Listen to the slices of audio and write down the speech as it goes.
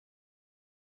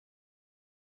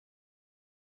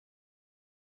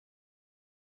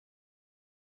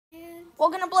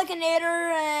Welcome to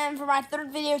Blakenator, and for my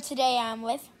third video today, I'm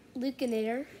with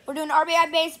Lukenator. We're doing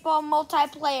RBI baseball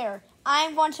multiplayer.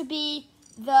 I'm going to be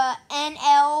the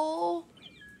NL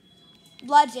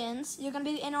Legends. You're going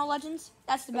to be the NL Legends?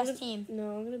 That's the best team.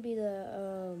 No, I'm going to be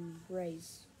the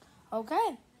Rays.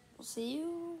 Okay. We'll see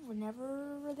you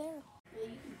whenever we're there.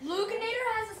 Lukenator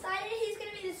has decided he's going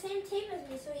to be the same team as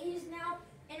me, so he's now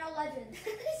NL Legends.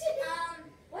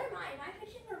 What am I? Am I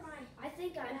pitching or am I? I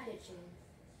think I'm pitching.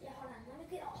 Yeah, hold on. Let me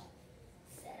get all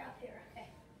set up here. Okay.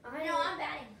 No, I'm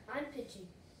batting. I'm pitching.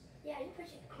 Yeah, you're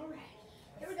pitching. All right.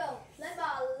 Here we go. Lead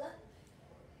ball.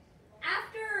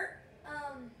 After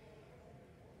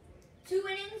 2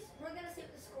 innings, we're gonna see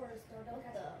what the score is. Though. Don't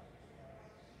catch it.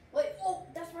 Wait. Oh,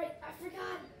 that's right. I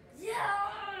forgot.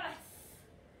 Yes.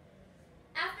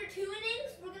 After 2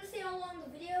 innings, we're gonna see how long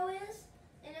the video is,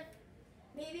 and if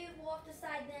maybe we'll have to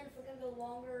decide then if we're gonna go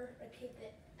longer or keep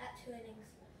it at 2 innings.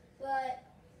 But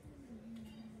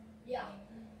yeah.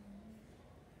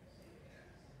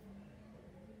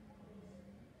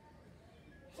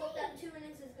 So that 2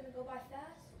 innings is gonna go by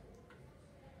fast.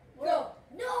 Go!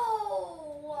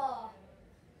 No!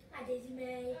 Hi, Daisy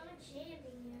May. I'm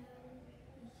jamming you.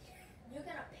 You're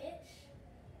gonna pitch?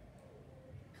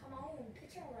 Come on,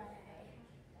 pitch already.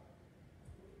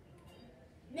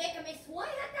 Making me swing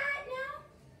at that now?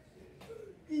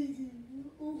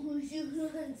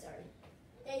 Sorry.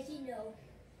 Daisy, no.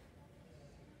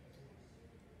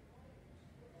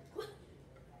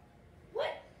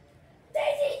 What?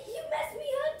 Daisy, you messed me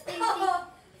up, Daisy.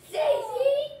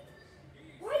 Daisy,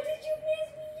 why did you mess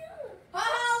me up? Oh,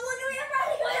 look at me, I'm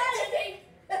running.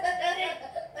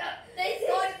 Daisy,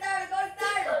 Go to third, go to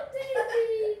third.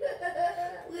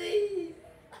 please.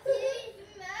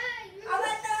 I'm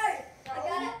at third. I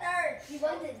got a third. You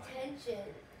want attention.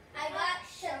 I got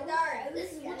third. This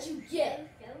is what you get.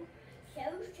 You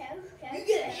You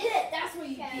get a hit. That's what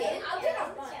you get. I'll get a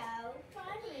run. So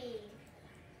funny.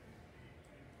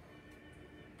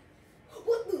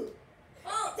 What the?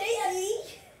 Oh,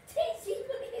 Daisy. Daisy,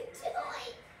 what are you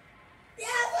doing?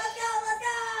 Yeah, let's go.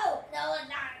 No, let's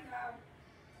not go.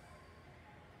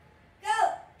 Go,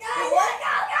 guys, What?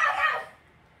 go.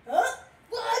 Huh?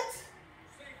 What?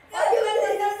 Go to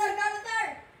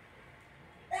third.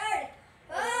 Third.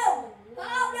 Oh,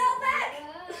 no, back.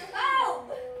 Oh,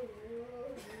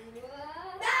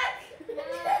 back.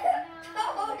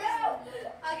 Oh, no.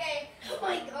 Okay. Oh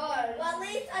my God. Well, at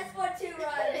least I scored 2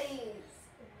 runs.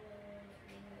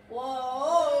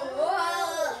 Whoa.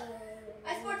 I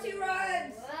scored 2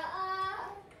 runs.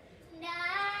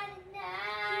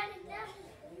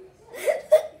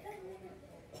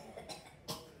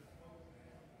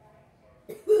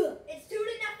 It's 2-0.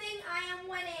 I am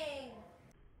winning.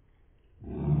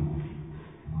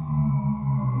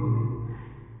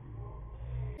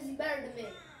 He's better than me.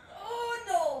 Oh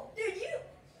no, dude!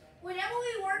 Whenever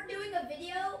we weren't doing a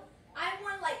video, I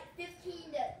won like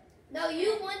 15 to. No,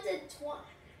 you wanted 20.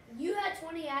 You had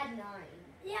 20, I had 9.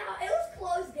 Yeah, it was a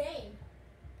close game.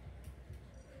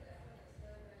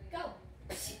 Go.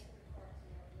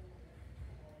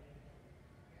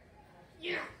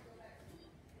 Yeah.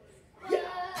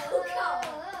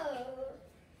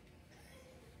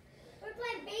 We're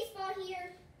playing baseball here.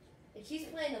 And she's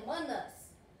playing Among Us.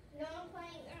 No, I'm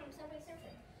playing Subway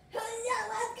Surfer. Yeah,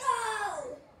 let's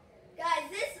go, guys.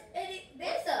 This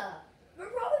we're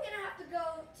probably gonna have to go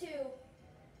to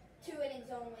 2 innings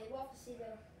only. We'll have to see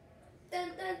though. Dun,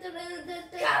 dun, dun, dun, dun,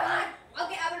 dun. Come on.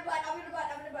 Okay, I'm gonna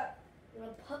butt. You're a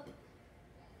pup.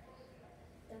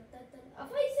 Dun, dun, dun. I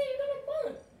thought you said you're gonna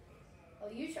bunt. Oh,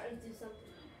 you're trying to do something.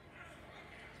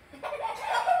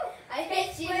 I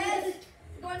hate you. Quiz.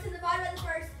 Going to the bottom of the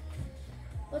first.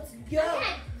 Let's I go.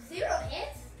 had 0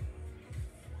 hits.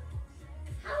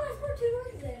 How did I score 2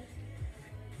 runs then?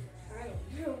 I don't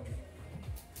know.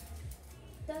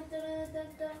 Dun, dun, dun, dun,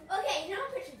 dun. Okay, now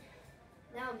I'm pitching.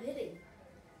 Now I'm hitting.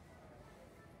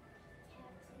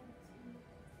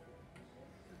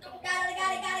 Got it.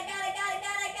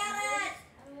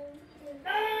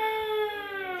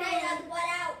 Okay, that's 1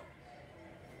 out.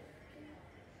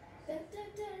 Dun, dun,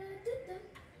 dun, dun, dun.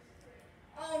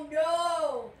 Oh no.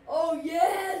 Oh,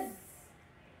 yes.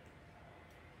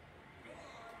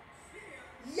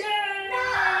 Yeah. No.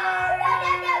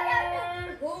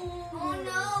 Oh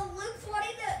no,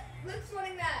 Luke's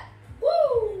winning that.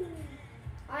 Woo!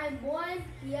 I'm 1,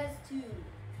 he has 2.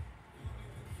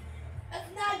 That's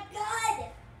not good.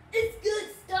 It's good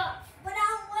stuff. But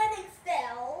I'm winning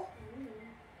still.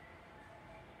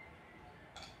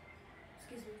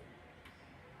 Excuse me.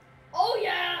 Oh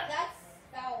yeah! That's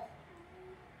foul.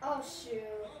 Oh shoot.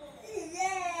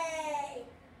 Yay.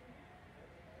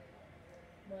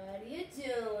 What are you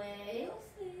doing?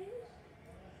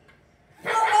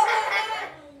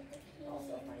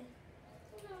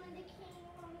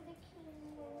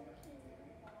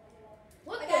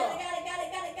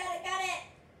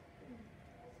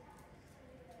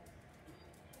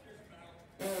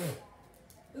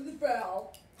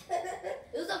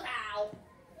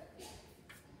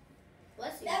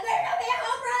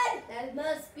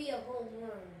 be a home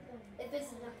run. If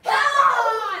it's not. Come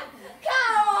on!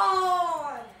 Come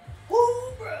on!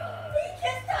 Home run! He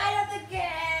just tied up the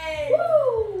game!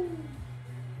 Woo!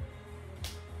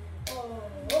 Oh,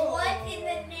 What in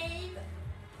the name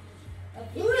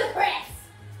of ludicrous?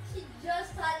 She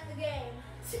just tied up the game.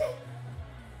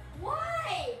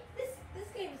 Why? This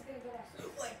game is gonna go off.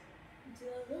 Wait.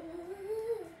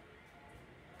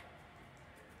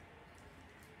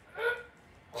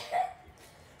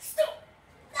 Stop!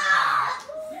 Ah!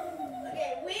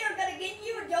 Okay, we are gonna get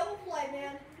you a double play,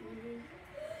 man.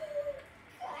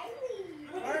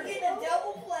 Kylie. We're gonna get a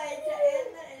double play to end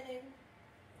the inning.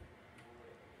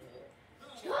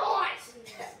 Gosh!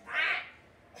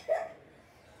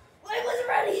 I wasn't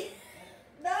ready.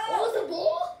 No! What was the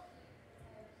ball?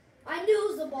 I knew it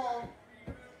was the ball.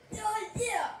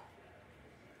 Yeah!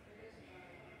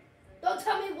 Don't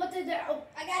tell me what to do. Oh,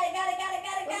 I got it.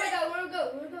 where'd we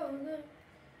go?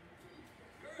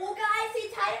 Well, guys, he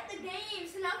tied up the game,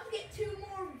 so now we get 2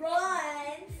 more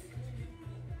runs.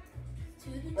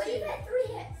 2-2. But you've had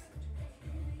 3 hits.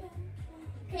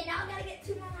 Okay, now I gotta get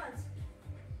 2 more runs.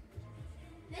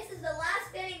 This is the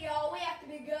last inning, y'all. We have to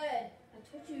be good. I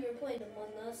told you were playing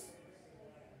Among Us.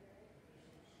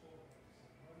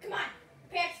 Come on,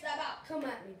 pitch that out. Come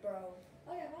at me, bro.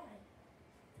 Okay, fine.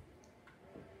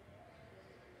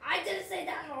 I didn't say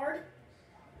that hard.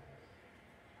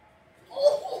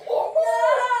 Oh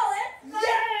no, that's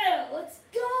Yeah, let's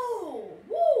go.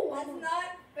 Woo! That's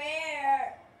not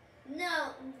fair.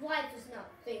 No, life is not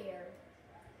fair.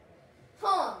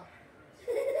 Huh?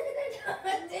 Dude.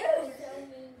 So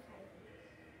mean,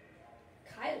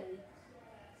 Kylie.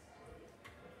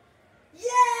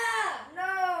 Yeah.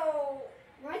 No.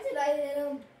 Why did I hit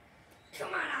him?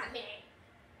 Come on at me.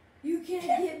 You can't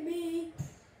get me.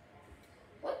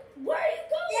 What? Where are you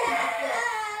going? Yeah.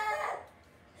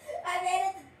 I made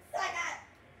it to second.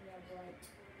 Yeah,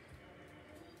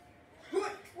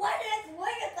 right. Why did I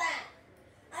swing at that?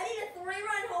 I need a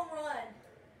 3-run home run.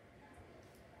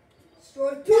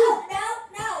 Strike No, two. no,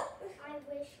 no. I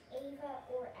wish Ava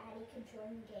or Addie could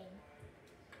join the game.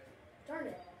 Darn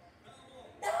it.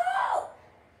 No.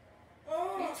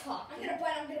 You're talking. I'm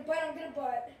gonna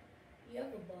butt. You have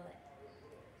a butt.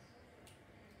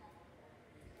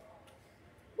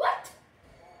 What?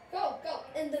 Go.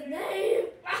 In the name.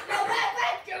 Go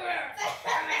back. Come here.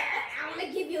 I want to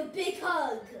give you a big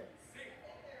hug.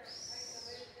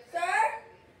 Sir?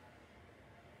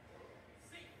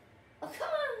 Oh, come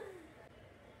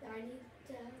on. I need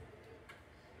to.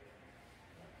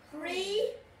 3.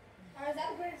 Or is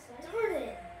that a grand slam? Darn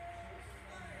it.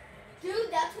 Dude,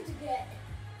 that's what you get.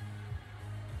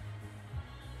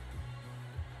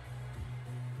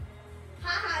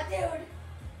 Haha, dude.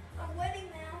 I'm winning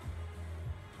now.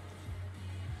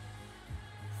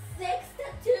 6-2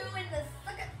 in the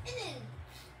second inning.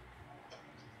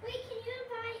 Wait, can you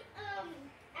invite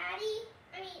Addie?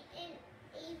 And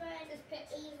Ava and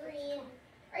Avery and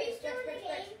are you still in the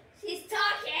game? She's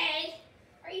talking.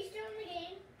 Are you still in the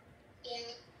game?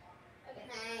 Yeah. Okay.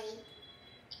 Hi.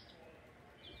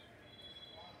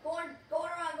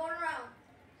 Going around.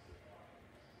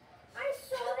 I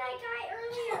saw that guy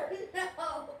earlier.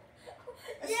 No.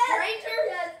 A Yes, stranger?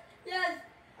 Yes.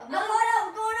 I'm I'm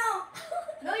going on.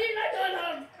 No, you're not going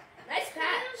home. Nice Can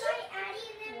catch. you invite Addie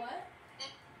and them? What?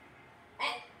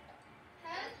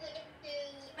 Huh?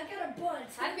 I got a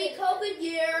bunch. Happy COVID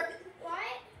year. What?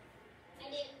 I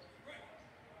didn't.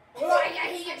 Oh, I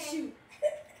hate shoot.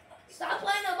 Stop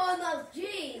playing Among Us.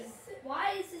 Jeez.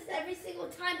 Why is this every single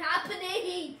time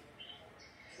happening?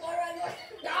 All right.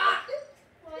 Ah!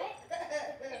 What?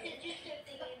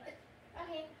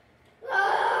 Okay.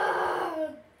 Ah!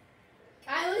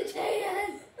 Kylie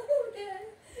Chan.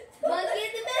 Monkey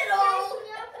in the Guys, middle. can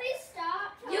y'all please stop?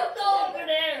 You go talking? over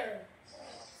there.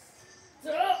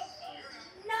 Stop.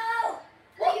 No.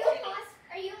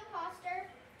 Are you imposter?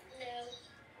 No.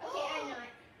 Okay, I'm not.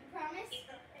 You promise?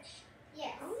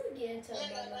 Yes. I want to get into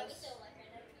Among Us.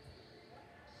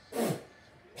 Get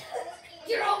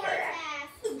Get over here.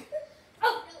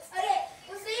 Oh, Okay,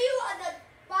 we'll see you on the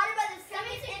bottom of the Come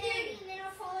second into inning. security and then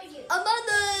I'll follow you. Among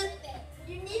Us.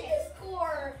 You need to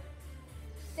score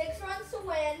 6 runs to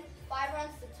win, 5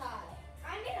 runs to tie.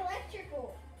 I'm in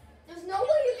electrical. There's no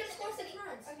way you can score 6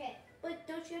 runs. Okay. But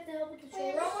don't you have to help with the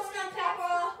Wait, We're chores? almost done, real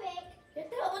Papa. quick. You have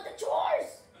to help with the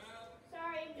chores.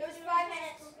 Sorry. There's just 5 real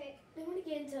minutes. quick. I want to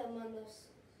get into Among Us.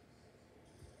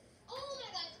 Oh my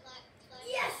God, it's black.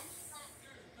 Yes.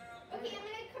 Okay, I'm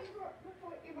gonna come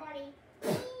report your body.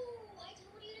 I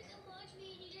told you to come watch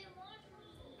me and you didn't watch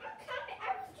me. I'm coming.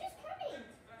 I was just coming.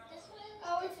 That's why I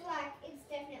Oh, it's black. It's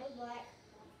definitely black.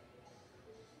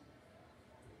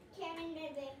 Okay, I'm in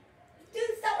mid lane.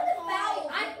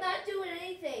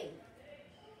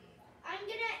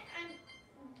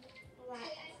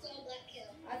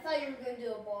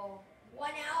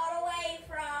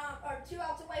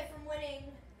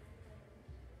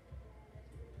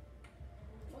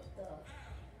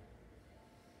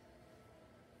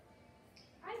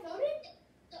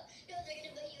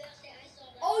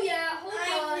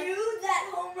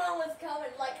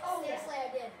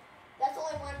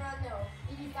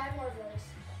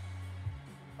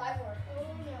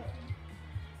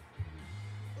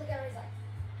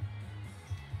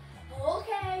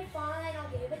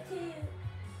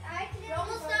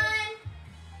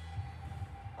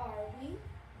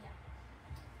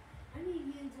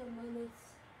 minutes.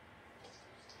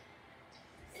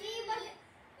 See what?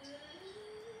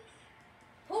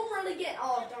 Home run again.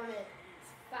 Oh, darn it.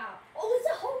 It's foul. Oh, it's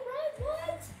a home run?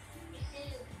 What?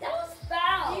 That was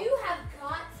foul. You have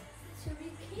got to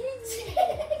be kidding me.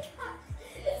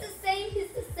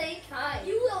 It's the same kind.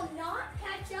 You will not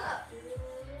catch up.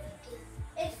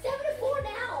 It's 7-4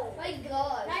 now. My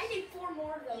God. I need 4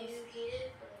 more of those.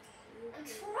 I'm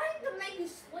trying to make you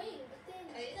swing, but then.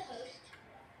 Are you the host?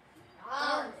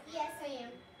 Darn it. Yes, I am.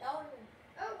 That would've been-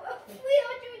 Oh, we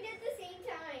all joined at the same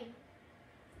time.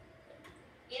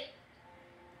 Yep.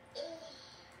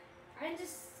 I'm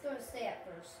just going to stay at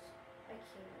first. I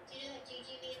can't. Do you know what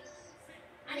GG means?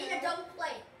 I need a double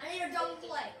play. I need a double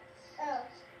play. Oh.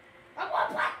 I want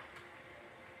to play.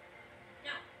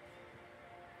 No.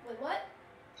 Wait, what?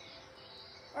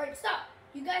 All right, stop.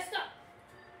 You guys stop.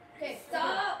 Okay,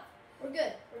 Stop. We're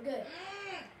good. We're good.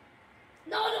 Mm.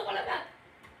 No, I don't want to back.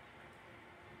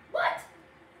 What?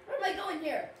 Where am I going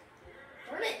here?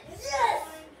 Darn it. Yes.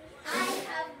 I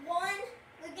have won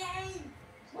the game.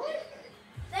 What?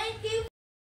 Thank you.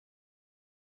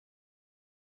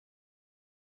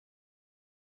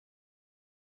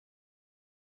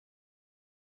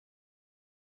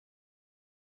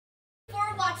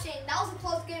 For watching. That was a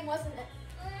close game, wasn't it?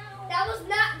 That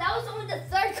was only the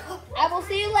third call. I will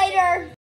see you later.